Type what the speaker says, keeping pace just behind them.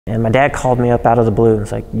And my dad called me up out of the blue and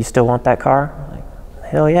was like, "You still want that car?" I'm like,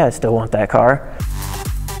 "Hell yeah, I still want that car."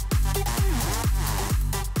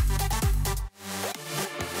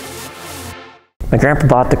 My grandpa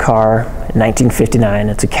bought the car in 1959.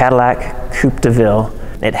 It's a Cadillac DeVille.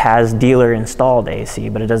 It has dealer installed AC,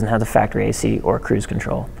 but it doesn't have the factory AC or cruise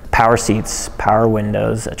control. Power seats, power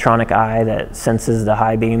windows, a tronic eye that senses the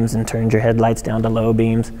high beams and turns your headlights down to low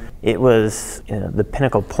beams. It was, the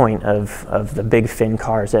pinnacle point of the big fin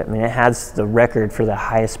cars. I mean, it has the record for the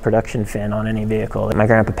highest production fin on any vehicle. My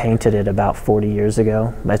grandpa painted it about 40 years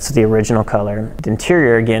ago. That's the original color. The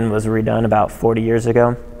interior, again, was redone about 40 years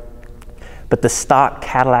ago. But the stock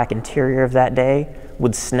Cadillac interior of that day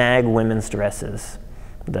would snag women's dresses,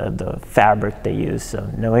 the fabric they used. So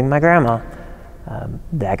knowing my grandma,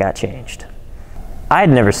 that got changed. I had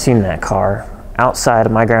never seen that car outside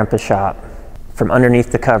of my grandpa's shop from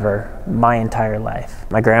underneath the cover my entire life.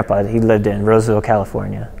 My grandpa, he lived in Roseville,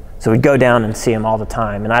 California. So we'd go down and see him all the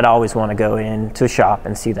time, and I'd always want to go into a shop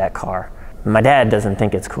and see that car. My dad doesn't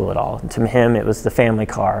think it's cool at all. To him, it was the family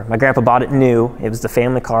car. My grandpa bought it new. It was the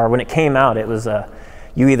family car. When it came out, it was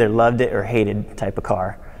you either loved it or hated type of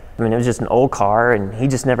car. I mean, it was just an old car, and he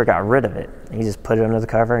just never got rid of it. He just put it under the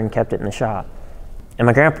cover and kept it in the shop. And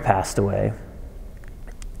my grandpa passed away,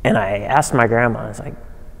 and I asked my grandma, I was like,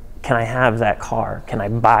 "Can I have that car? Can I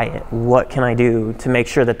buy it? What can I do to make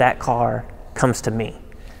sure that that car comes to me?"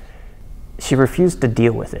 She refused to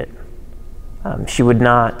deal with it. She would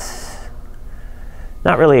not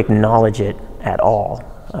really acknowledge it at all.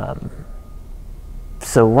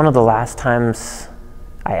 So one of the last times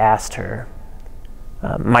I asked her,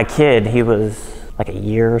 my kid, he was like a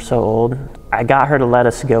year or so old. I got her to let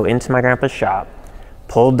us go into my grandpa's shop,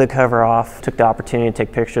 pulled the cover off, took the opportunity to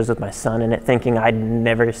take pictures with my son in it, thinking I'd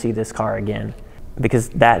never see this car again. Because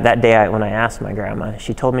that day when I asked my grandma,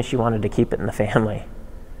 she told me she wanted to keep it in the family.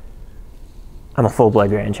 I'm a full-blood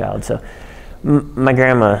grandchild, so my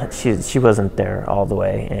grandma, she wasn't there all the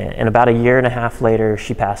way. And about a year and a half later,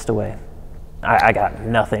 she passed away. I got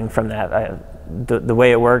nothing from that. The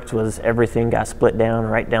way it worked was everything got split down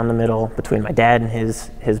right down the middle between my dad and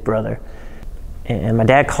his brother. And my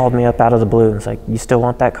dad called me up out of the blue and was like, "You still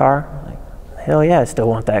want that car?" I'm like, "Hell yeah, I still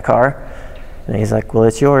want that car." And he's like, "Well,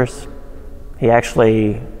 it's yours." He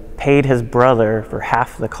actually paid his brother for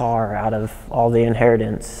half the car out of all the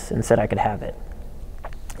inheritance and said I could have it.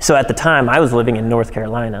 So at the time, I was living in North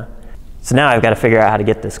Carolina. So now I've got to figure out how to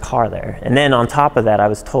get this car there. And then on top of that, I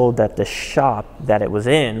was told that the shop that it was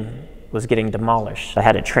in was getting demolished. I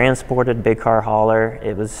had it transported, big car hauler.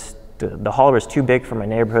 The hauler was too big for my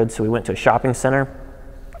neighborhood, so we went to a shopping center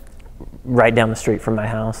right down the street from my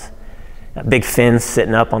house. A big fence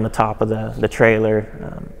sitting up on the top of the trailer.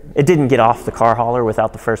 It didn't get off the car hauler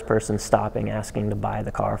without the first person stopping, asking to buy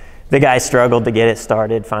the car. The guy struggled to get it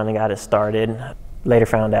started, finally got it started. Later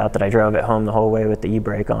found out that I drove it home the whole way with the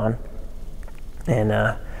e-brake on. And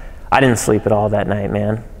I didn't sleep at all that night,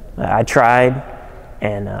 man. I tried,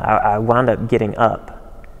 and I wound up getting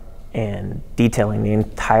up and detailing the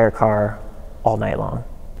entire car all night long.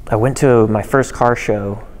 I went to my first car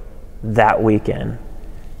show that weekend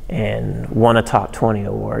and won a top 20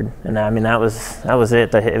 award. And I mean, that was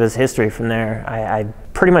it. It was history from there. I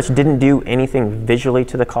pretty much didn't do anything visually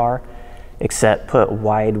to the car except put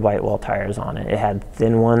wide white wall tires on it. It had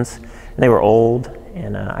thin ones, and they were old.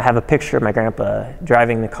 And I have a picture of my grandpa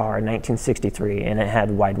driving the car in 1963, and it had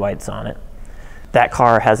wide whites on it. That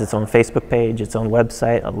car has its own Facebook page, its own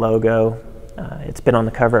website, a logo. It's been on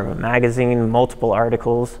the cover of a magazine, multiple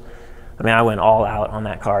articles. I mean, I went all out on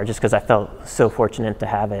that car just because I felt so fortunate to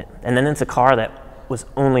have it. And then it's a car that was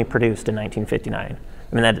only produced in 1959.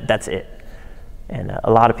 I mean, that's it. And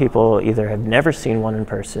a lot of people either have never seen one in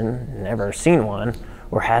person, never seen one,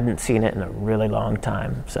 or hadn't seen it in a really long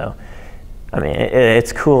time. So, I mean,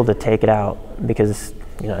 it's cool to take it out because,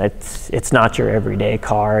 it's not your everyday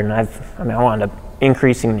car. And I wound up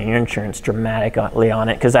increasing the insurance dramatically on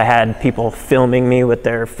it because I had people filming me with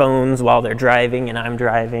their phones while they're driving and I'm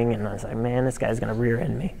driving, and I was like, man, this guy's gonna rear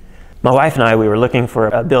end me. My wife and I, we were looking for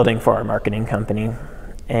a building for our marketing company,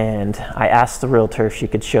 and I asked the realtor if she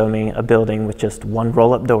could show me a building with just one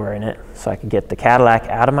roll-up door in it so I could get the Cadillac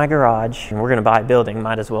out of my garage, and we're gonna buy a building,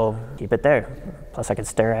 might as well keep it there. Plus I could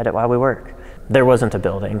stare at it while we work. There wasn't a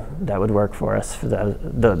building that would work for us for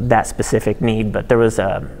that specific need, but there was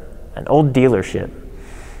an old dealership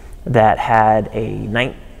that had a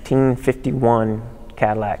 1951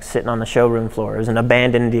 Cadillac sitting on the showroom floor. It was an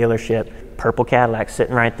abandoned dealership, purple Cadillac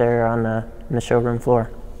sitting right there on the showroom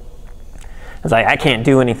floor. I was like, I can't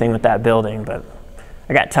do anything with that building, but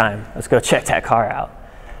I got time. Let's go check that car out.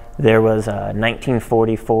 There was a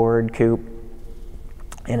 1940 Ford Coupe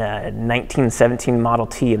in a 1917 Model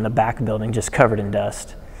T in the back building, just covered in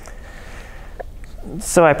dust.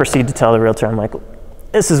 So I proceed to tell the realtor, I'm like,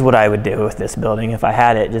 this is what I would do with this building if I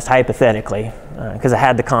had it, just hypothetically, because I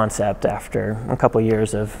had the concept after a couple of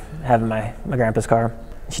years of having my grandpa's car.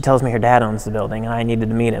 She tells me her dad owns the building and I needed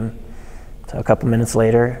to meet him. So a couple minutes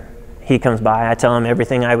later, he comes by, I tell him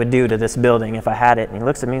everything I would do to this building if I had it, and he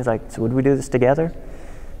looks at me, he's like, so would we do this together?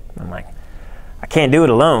 I'm like, I can't do it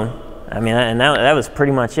alone. I mean, and that was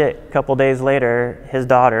pretty much it. A couple days later, his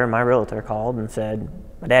daughter, my realtor, called and said,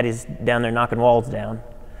 my daddy's down there knocking walls down.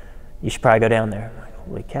 You should probably go down there. I'm like,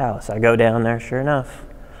 holy cow. So I go down there, sure enough.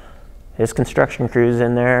 His construction crew's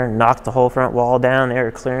in there, knocked the whole front wall down. They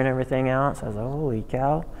were clearing everything out. So I was like, holy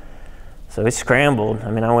cow. So we scrambled.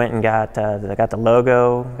 I mean, I went and got the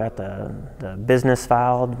logo, got the business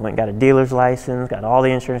filed, went and got a dealer's license, got all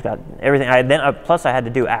the insurance, got everything. Plus I had to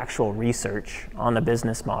do actual research on the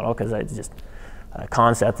business model because it's just a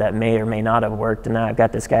concept that may or may not have worked. And now I've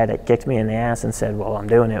got this guy that kicked me in the ass and said, well, I'm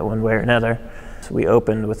doing it one way or another. So we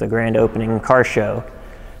opened with a grand opening car show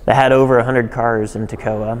that had over 100 cars in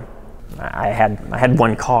Toccoa. I had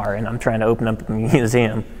one car and I'm trying to open up a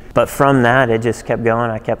museum. But from that, it just kept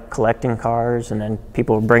going. I kept collecting cars, and then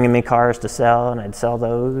people were bringing me cars to sell, and I'd sell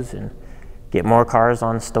those and get more cars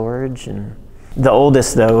on storage. And the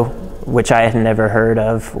oldest, though, which I had never heard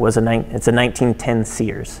of, was it's a 1910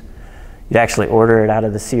 Sears. You'd actually order it out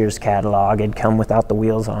of the Sears catalog. It'd come without the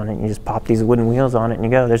wheels on it. You just pop these wooden wheels on it, and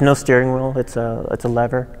you go. There's no steering wheel. It's a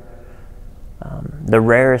lever. The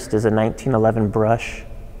rarest is a 1911 Brush.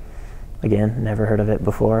 Again, never heard of it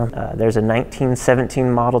before. There's a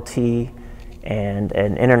 1917 Model T and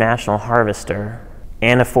an International Harvester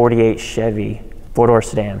and a 48 Chevy four-door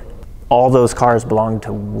sedan. All those cars belonged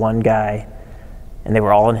to one guy, and they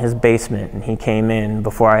were all in his basement, and he came in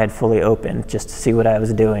before I had fully opened just to see what I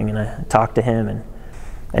was doing, and I talked to him,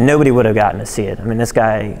 and nobody would have gotten to see it. I mean, this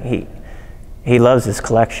guy, he loves his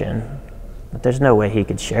collection, but there's no way he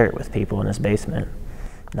could share it with people in his basement.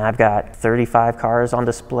 And I've got 35 cars on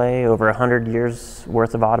display, over 100 years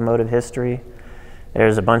worth of automotive history.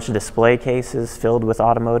 There's a bunch of display cases filled with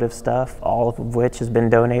automotive stuff, all of which has been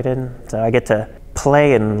donated. So I get to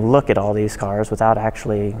play and look at all these cars without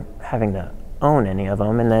actually having to own any of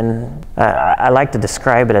them. And then I like to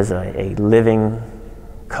describe it as a living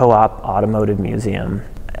co-op automotive museum.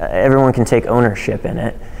 Everyone can take ownership in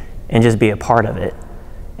it and just be a part of it.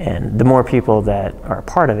 And the more people that are a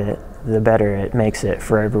part of it, the better it makes it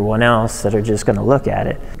for everyone else that are just going to look at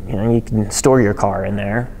it. You know, you can store your car in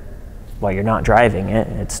there while you're not driving it.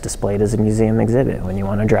 It's displayed as a museum exhibit. When you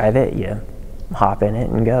want to drive it, you hop in it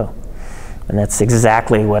and go. And that's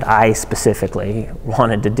exactly what I specifically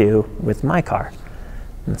wanted to do with my car.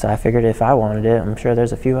 And so I figured if I wanted it, I'm sure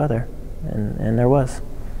there's a few other, and there was.